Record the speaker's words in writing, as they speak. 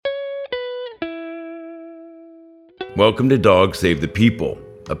Welcome to Dogs Save the People,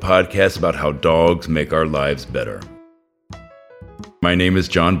 a podcast about how dogs make our lives better. My name is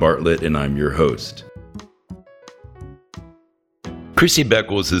John Bartlett, and I'm your host. Chrissy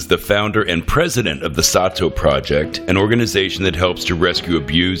Beckles is the founder and president of the Sato Project, an organization that helps to rescue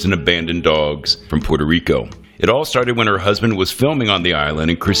abused and abandoned dogs from Puerto Rico. It all started when her husband was filming on the island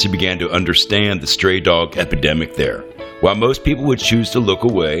and Chrissy began to understand the stray dog epidemic there. While most people would choose to look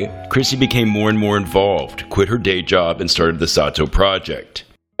away, Chrissy became more and more involved, quit her day job, and started the Sato Project.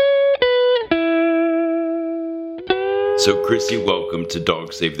 So Chrissy, welcome to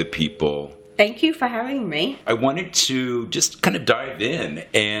Dogs Save the People. Thank you for having me. I wanted to just kind of dive in,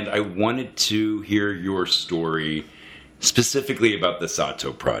 and I wanted to hear your story specifically about the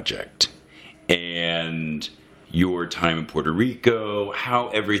Sato Project and your time in Puerto Rico, how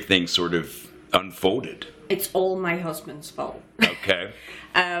everything sort of unfolded. It's all my husband's fault. Okay.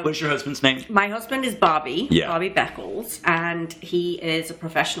 What's your husband's name? My husband is Bobby Beckles, and he is a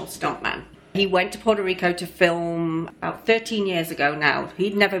professional stuntman. He went to Puerto Rico to film about 13 years ago now.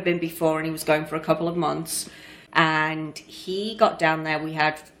 He'd never been before, and he was going for a couple of months. And he got down there. We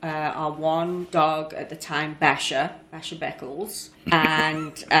had our one dog at the time, Basher Beckles.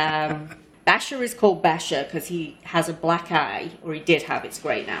 And Basher is called Basher because he has a black eye, or he did have, it's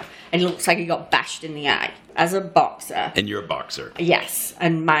grey now. And it looks like he got bashed in the eye as a boxer. And you're a boxer? Yes.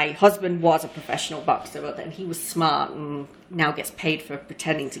 And my husband was a professional boxer, but then he was smart and now gets paid for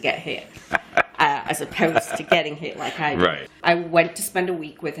pretending to get hit. As opposed to getting hit like I did. Right. I went to spend a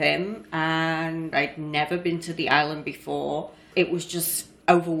week with him, and I'd never been to the island before. It was just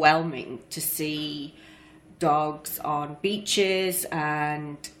overwhelming to see dogs on beaches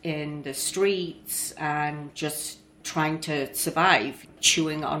and in the streets and just trying to survive,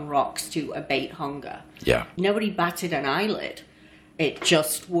 chewing on rocks to abate hunger. Yeah. Nobody batted an eyelid. It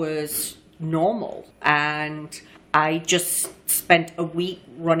just was normal. And I just spent a week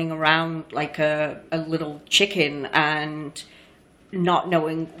running around like a little chicken and not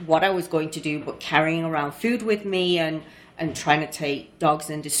knowing what I was going to do, but carrying around food with me and trying to take dogs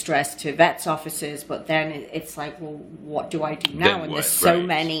in distress to vets offices. But then it's like, well, what do I do now? And there's so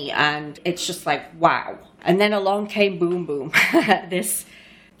many, and it's just like, wow. And then along came Boom Boom, this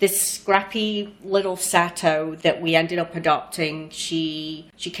scrappy little Sato that we ended up adopting. She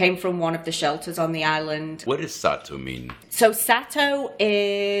came from one of the shelters on the island. What does Sato mean? So Sato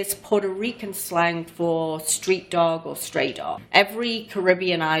is Puerto Rican slang for street dog or stray dog. Every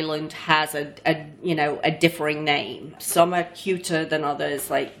Caribbean island has a differing name. Some are cuter than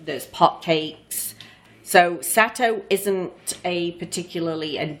others, like there's pot cakes. So Sato isn't a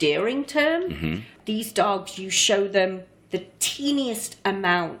particularly endearing term. Mm-hmm. These dogs, you show them the teeniest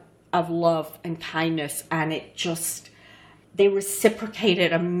amount of love and kindness, and they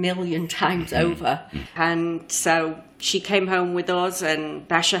reciprocated 1,000,000 times over. And so she came home with us, and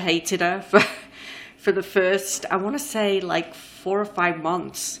Basha hated her for the first, I want to say, like 4 or 5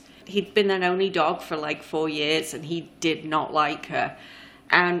 months. He'd been an only dog for like 4 years, and he did not like her.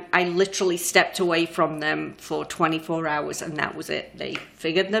 And I literally stepped away from them for 24 hours, and that was it. They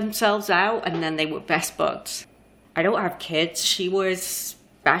figured themselves out, and then they were best buds. I don't have kids. She was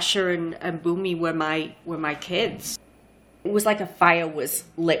Basher and Boomy were my kids. It was like a fire was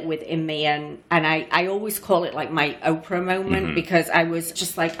lit within me, and I always call it like my Oprah moment, because I was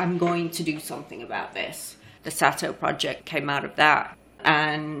just like, I'm going to do something about this. The Sato Project came out of that.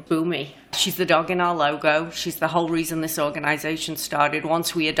 And Boomy, she's the dog in our logo. She's the whole reason this organization started.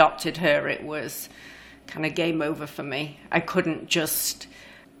 Once we adopted her, it was kind of game over for me. I couldn't just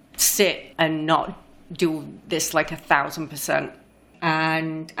sit and not do this like 1,000%.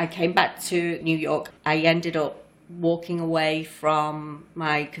 And I came back to New York. I ended up walking away from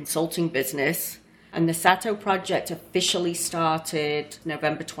my consulting business, and the Sato Project officially started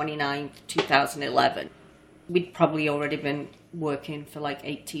November 29th, 2011. We'd probably already been working for like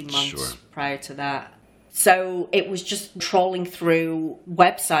 18 months prior to that. So it was just trawling through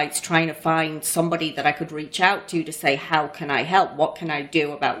websites trying to find somebody that I could reach out to say, how can I help? What can I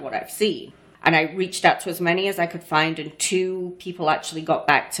do about what I've seen? And I reached out to as many as I could find, and 2 people actually got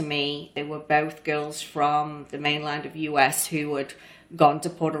back to me. They were both girls from the mainland of US who had gone to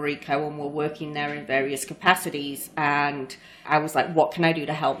Puerto Rico and were working there in various capacities. And I was like, what can I do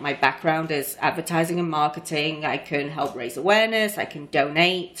to help? My background is advertising and marketing. I can help raise awareness. I can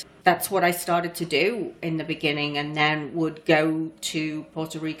donate. That's what I started to do in the beginning, and then would go to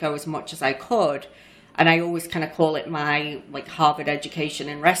Puerto Rico as much as I could. And I always kind of call it my like Harvard education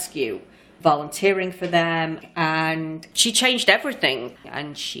and rescue. Volunteering for them, and she changed everything.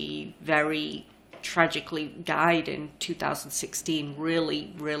 And she very tragically died in 2016,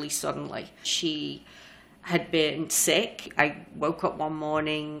 really, really suddenly. She had been sick. I woke up one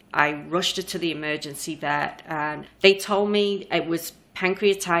morning, I rushed her to the emergency vet, and they told me it was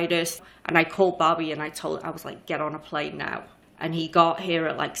pancreatitis. And I called Bobby and I was like, get on a plane now. And he got here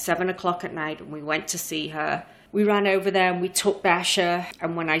at like 7 o'clock at night, and we went to see her. We ran over there and we took Basher,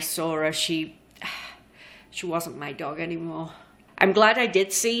 and when I saw her, she wasn't my dog anymore. I'm glad I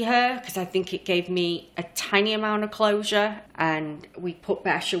did see her, because I think it gave me a tiny amount of closure, and we put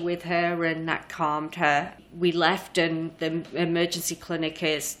Basher with her and that calmed her. We left, and the emergency clinic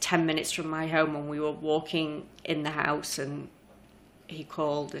is 10 minutes from my home, and we were walking in the house, and he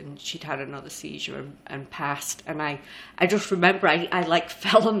called, and she'd had another seizure and passed. And I just remember I like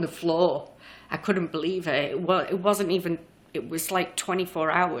fell on the floor. I couldn't believe it. It was like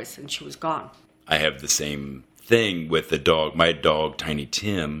 24 hours and she was gone. I have the same thing with the dog. My dog, Tiny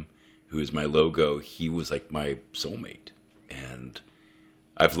Tim, who is my logo, he was like my soulmate. And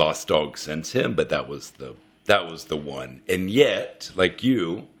I've lost dogs since him, but that was the one. And yet, like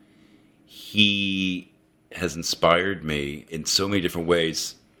you, he has inspired me in so many different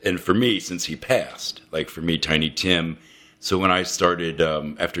ways. And for me, since he passed, like for me, Tiny Tim. So when I started,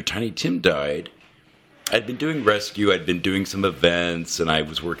 after Tiny Tim died, I'd been doing rescue, I'd been doing some events, and I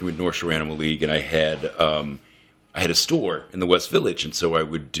was working with North Shore Animal League, and I had a store in the West Village, and so I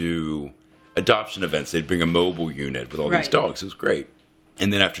would do adoption events. They'd bring a mobile unit with all these dogs. It was great.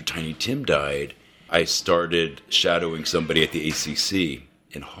 And then after Tiny Tim died, I started shadowing somebody at the ACC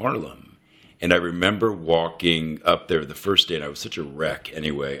in Harlem. And I remember walking up there the first day, and I was such a wreck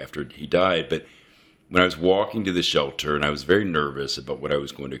anyway after he died, but when I was walking to the shelter, and I was very nervous about what I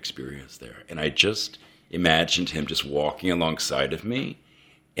was going to experience there, and I just imagined him just walking alongside of me,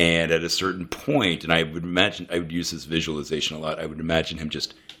 and at a certain point, and I would use this visualization a lot, I would imagine him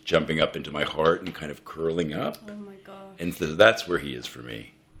just jumping up into my heart and kind of curling up. Oh my God. And so that's where he is for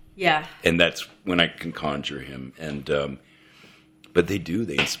me. Yeah. And that's when I can conjure him. And but they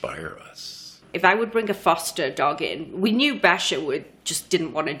inspire us. If I would bring a foster dog in, we knew Basher just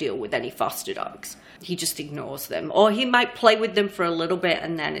didn't want to deal with any foster dogs. He just ignores them. Or he might play with them for a little bit,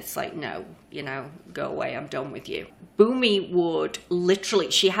 and then it's like, no, go away, I'm done with you. Boomy would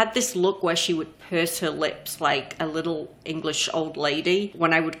literally, she had this look where she would purse her lips like a little English old lady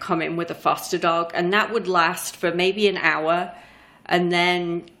when I would come in with a foster dog, and that would last for maybe an hour. And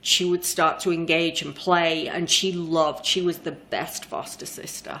then she would start to engage and play, and she was the best foster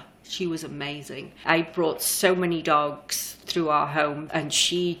sister. She was amazing. I brought so many dogs through our home, and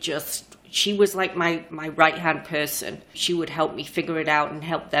she was like my right-hand person. She would help me figure it out and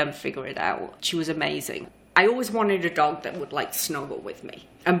help them figure it out. She was amazing. I always wanted a dog that would like snuggle with me,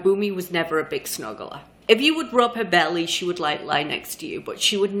 and Boomy was never a big snuggler. If you would rub her belly, she would like lie next to you, but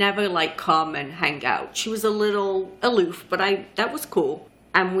she would never like come and hang out. She was a little aloof, but that was cool.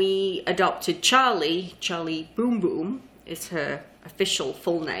 And we adopted Charlie. Charlie Boom Boom is her official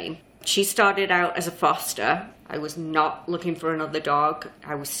full name. She started out as a foster. I was not looking for another dog.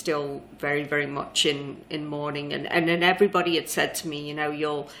 I was still very, very much in mourning. And then everybody had said to me,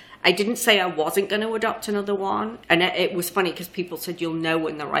 I didn't say I wasn't going to adopt another one. And it was funny because people said, you'll know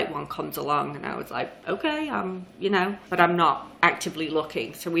when the right one comes along. And I was like, okay, but I'm not actively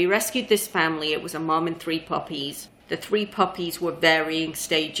looking. So we rescued this family. It was a mom and 3 puppies. The 3 puppies were varying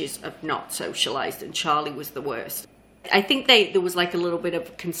stages of not socialized, and Charlie was the worst. I think there was like a little bit of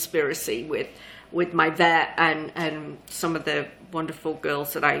a conspiracy with my vet and some of the wonderful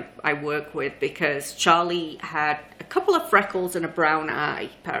girls that I work with, because Charlie had a couple of freckles and a brown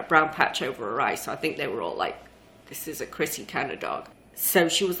patch over her eye. So I think they were all like, this is a Chrissy kind of dog. So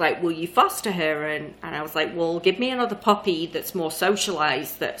she was like, will you foster her? And I was like, well, give me another puppy that's more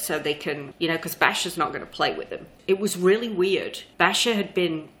socialized, so they can, because Basher's not going to play with them. It was really weird. Basher had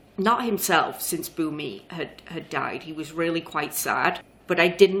been not himself since Boomy had died. He was really quite sad, but I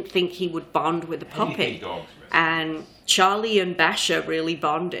didn't think he would bond with a puppy. And Charlie and Basher really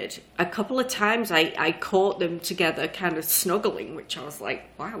bonded. A couple of times I caught them together kind of snuggling, which I was like,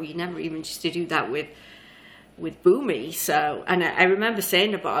 wow, you never even used to do that with Boomy. So, and I remember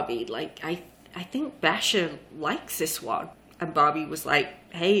saying to Bobby, like, I think Basher likes this one. And Bobby was like,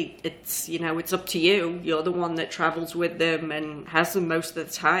 hey, it's up to you. You're the one that travels with them and has them most of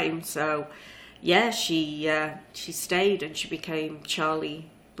the time. So, yeah, she stayed, and she became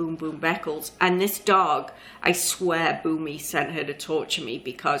Charlie Boom Boom Beckles. And this dog, I swear Boomy sent her to torture me,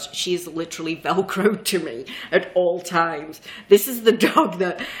 because she is literally Velcroed to me at all times. This is the dog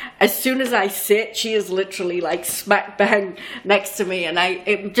that as soon as I sit, she is literally like smack bang next to me. And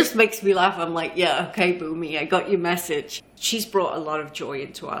it just makes me laugh. I'm like, yeah, okay, Boomy, I got your message. She's brought a lot of joy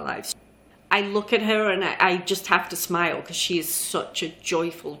into our lives. I look at her and I just have to smile, because she is such a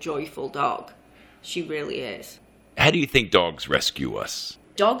joyful, joyful dog. She really is. How do you think dogs rescue us?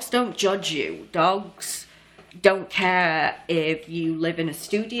 Dogs don't judge you. Dogs don't care if you live in a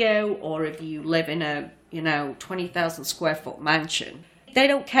studio or if you live in a, 20,000 square foot mansion. They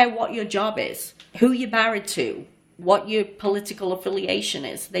don't care what your job is, who you're married to, what your political affiliation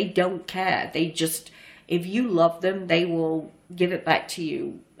is. They don't care. They just, if you love them, they will give it back to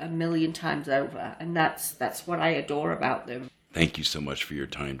you a million times over. And that's what I adore about them. Thank you so much for your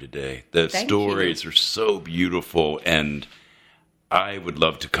time today. The Thank stories you. are so beautiful, and I would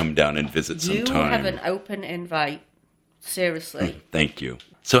love to come down and visit sometime. You have an open invite. Seriously. Thank you.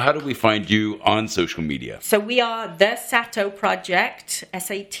 So how do we find you on social media? So we are the Sato Project,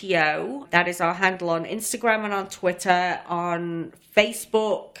 SATO. That is our handle on Instagram and on Twitter. On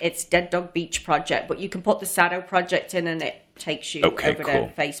Facebook, it's Dead Dog Beach Project, but you can put the Sato Project in and it takes you over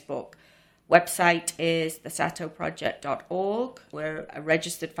to Facebook. Website is thesatoproject.org. We're a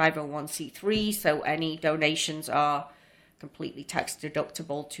registered 501c3, so any donations are completely tax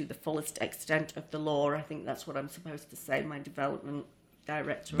deductible to the fullest extent of the law. I think that's what I'm supposed to say. My development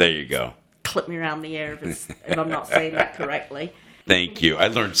director. There you go. Clip me around the ear if I'm not saying that correctly. Thank you. I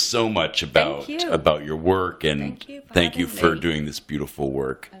learned so much about your work, and thank you for doing this beautiful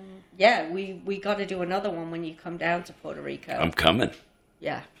work. Yeah, we got to do another one when you come down to Puerto Rico. I'm coming.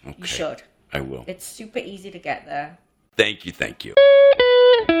 Yeah, you should. I will. It's super easy to get there. Thank you.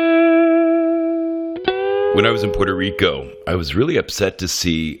 When I was in Puerto Rico, I was really upset to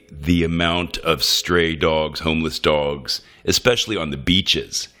see the amount of stray dogs, homeless dogs, especially on the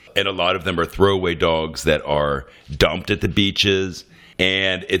beaches. And a lot of them are throwaway dogs that are dumped at the beaches.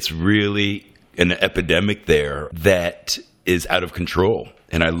 And it's really an epidemic there that is out of control.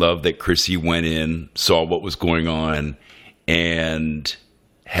 And I love that Chrissy went in, saw what was going on, and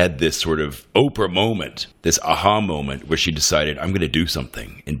had this sort of Oprah moment, this aha moment where she decided, I'm going to do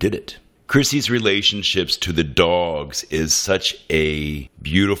something, and did it. Chrissy's relationships to the dogs is such a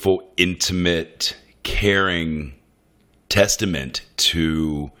beautiful, intimate, caring testament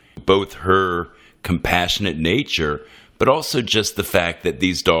to both her compassionate nature, but also just the fact that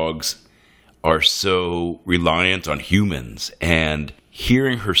these dogs are so reliant on humans. And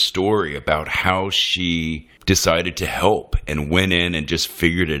hearing her story about how she decided to help and went in and just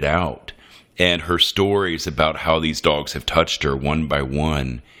figured it out, and her stories about how these dogs have touched her one by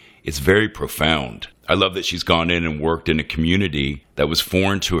one, it's very profound. I love that she's gone in and worked in a community that was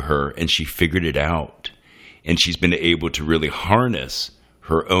foreign to her, and she figured it out. And she's been able to really harness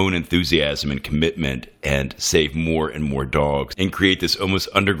her own enthusiasm and commitment and save more and more dogs and create this almost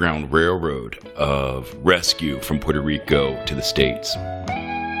underground railroad of rescue from Puerto Rico to the States.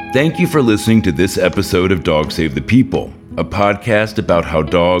 Thank you for listening to this episode of Dogs Save the People, a podcast about how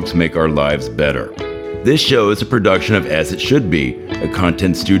dogs make our lives better. This show is a production of As It Should Be, a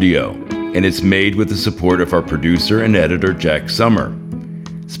content studio, and it's made with the support of our producer and editor, Jack Summer.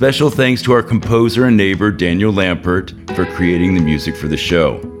 Special thanks to our composer and neighbor, Daniel Lampert, for creating the music for the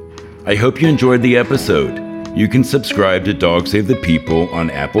show. I hope you enjoyed the episode. You can subscribe to Dog Save the People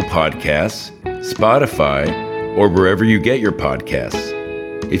on Apple Podcasts, Spotify, or wherever you get your podcasts.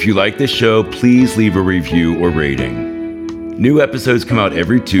 If you like this show, please leave a review or rating. New episodes come out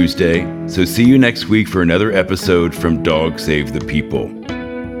every Tuesday, so see you next week for another episode from Dog Save the People.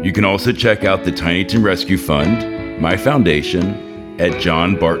 You can also check out the Tiny Tim Rescue Fund, my foundation, at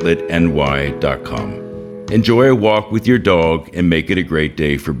johnbartlettny.com. Enjoy a walk with your dog and make it a great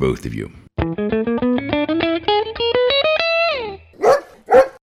day for both of you.